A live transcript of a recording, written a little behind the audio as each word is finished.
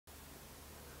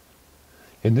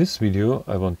In this video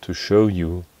I want to show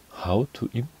you how to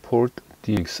import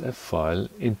DXF file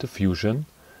into Fusion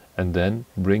and then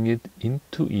bring it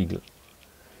into Eagle.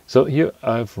 So here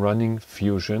I've running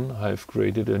Fusion, I've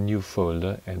created a new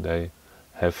folder and I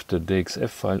have the DXF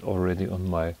file already on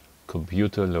my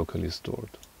computer locally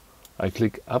stored. I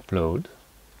click Upload,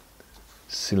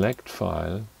 select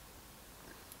File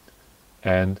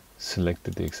and select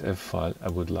the DXF file I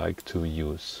would like to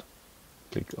use.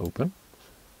 Click Open.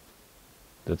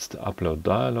 That's the upload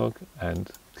dialog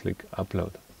and click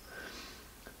Upload.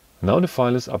 Now the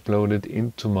file is uploaded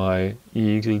into my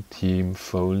Eagle team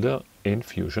folder in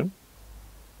Fusion.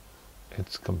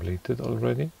 It's completed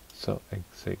already, so I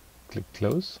say click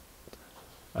Close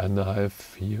and I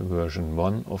have here version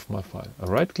 1 of my file. I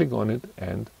right click on it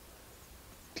and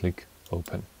click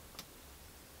Open.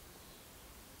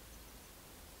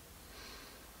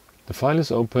 The file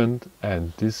is opened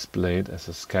and displayed as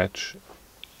a sketch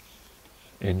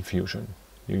in Fusion.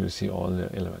 You will see all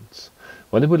the elements.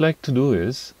 What I would like to do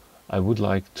is, I would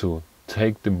like to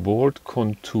take the board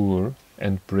contour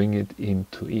and bring it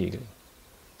into Eagle.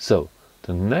 So,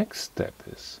 the next step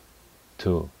is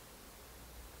to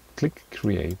click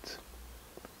Create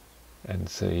and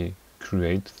say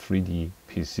Create 3D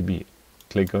PCB.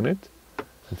 Click on it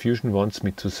and Fusion wants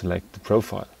me to select the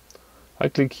profile. I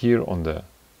click here on the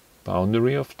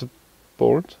boundary of the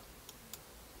board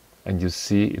and you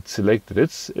see it's selected.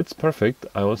 It's perfect.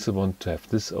 I also want to have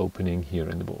this opening here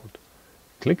in the board.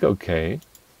 Click OK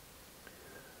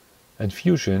and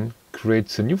Fusion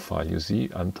creates a new file, you see,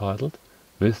 untitled,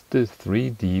 with the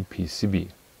 3D PCB.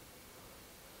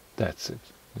 That's it.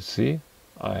 You see,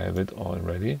 I have it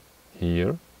already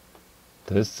here.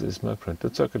 This is my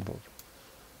printed circuit board.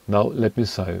 Now let me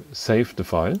save the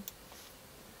file.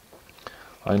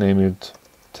 I name it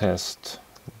Test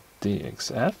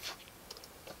DXF.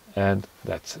 And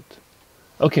that's it.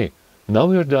 Okay, now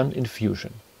we are done in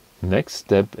Fusion. Next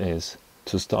step is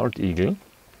to start Eagle.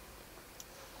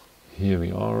 Here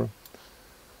we are.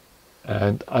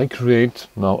 And I create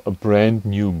now a brand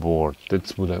new board.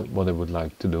 That's what I would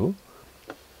like to do.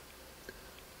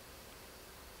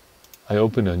 I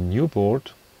open a new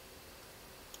board.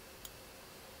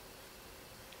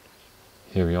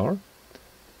 Here we are.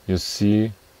 You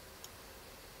see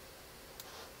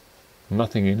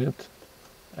nothing in it.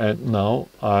 And now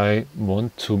I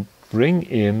want to bring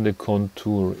in the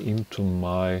contour into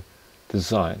my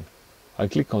design. I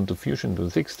click on the Fusion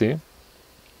 260.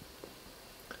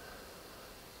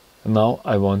 And now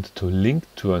I want to link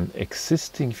to an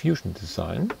existing Fusion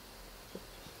design.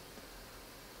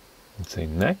 And say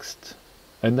Next.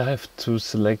 And I have to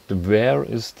select where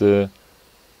is the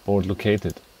board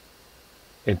located.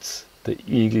 It's the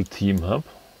Eagle Team Hub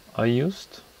I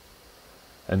used.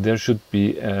 And there should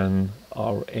be an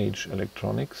RH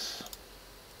electronics,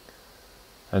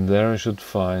 and there I should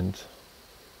find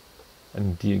a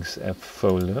DXF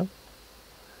folder.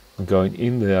 Going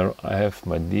in there I have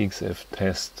my DXF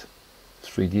test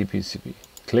 3D PCB.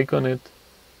 Click on it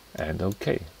and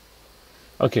OK.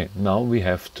 Okay, now we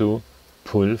have to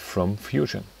pull from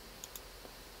Fusion.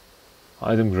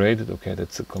 Item graded, okay,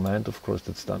 that's a command, of course,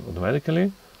 that's done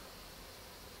automatically.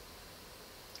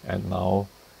 And now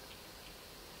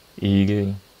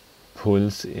Eagle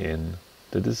pulls in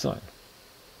the design.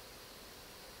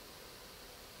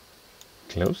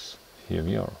 Close. Here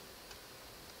we are.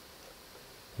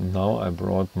 Now I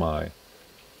brought my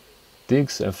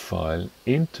DXF file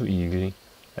into Eagle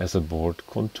as a board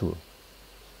contour.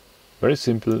 Very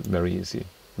simple, very easy.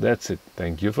 That's it.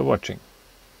 Thank you for watching.